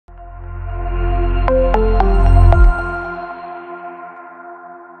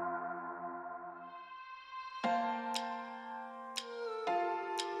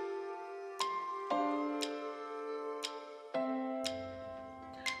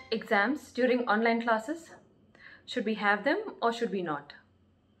Exams during online classes? Should we have them or should we not?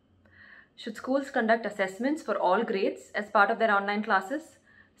 Should schools conduct assessments for all grades as part of their online classes,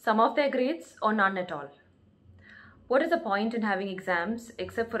 some of their grades or none at all? What is the point in having exams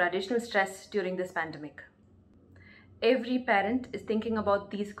except for additional stress during this pandemic? Every parent is thinking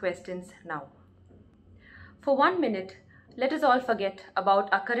about these questions now. For 1 minute, let us all forget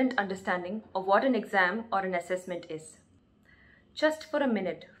about our current understanding of what an exam or an assessment is. Just for a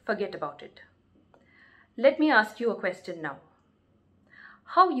minute, forget about it. Let me ask you a question now.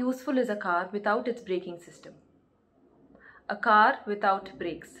 How useful is a car without its braking system? A car without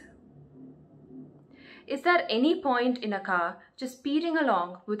brakes. Is there any point in a car just speeding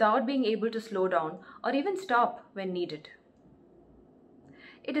along without being able to slow down or even stop when needed?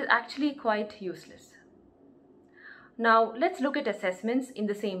 It is actually quite useless. Now let's look at assessments in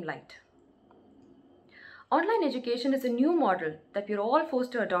the same light. Online education is a new model that we're all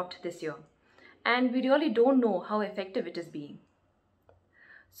forced to adopt this year, and we really don't know how effective it is being.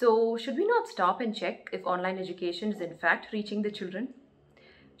 So, should we not stop and check if online education is in fact reaching the children?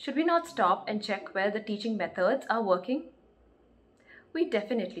 Should we not stop and check where the teaching methods are working? We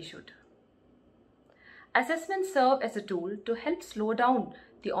definitely should. Assessments serve as a tool to help slow down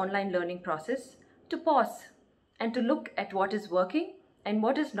the online learning process, to pause, and to look at what is working and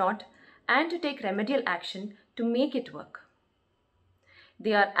what is not, and to take remedial action to make it work.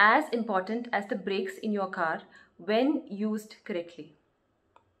 They are as important as the brakes in your car when used correctly.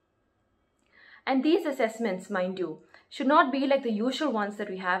 And these assessments, mind you, should not be like the usual ones that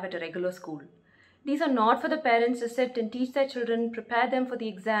we have at a regular school. These are not for the parents to sit and teach their children, prepare them for the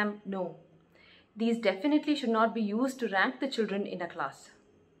exam. No. These definitely should not be used to rank the children in a class.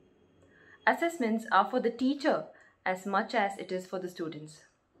 Assessments are for the teacher as much as it is for the students.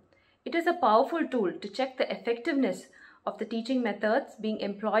 It is a powerful tool to check the effectiveness of the teaching methods being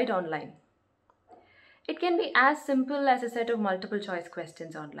employed online. It can be as simple as a set of multiple choice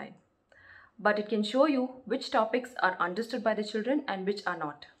questions online, but it can show you which topics are understood by the children and which are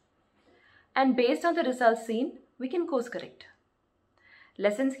not. And based on the results seen, we can course correct.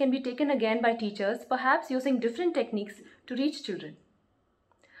 Lessons can be taken again by teachers, perhaps using different techniques to reach children.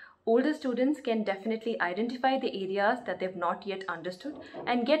 Older students can definitely identify the areas that they've not yet understood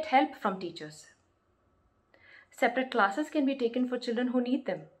and get help from teachers. Separate classes can be taken for children who need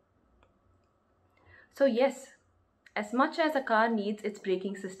them. So yes, as much as a car needs its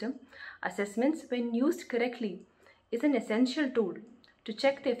braking system, assessments, when used correctly, is an essential tool to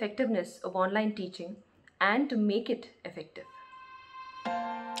check the effectiveness of online teaching and to make it effective.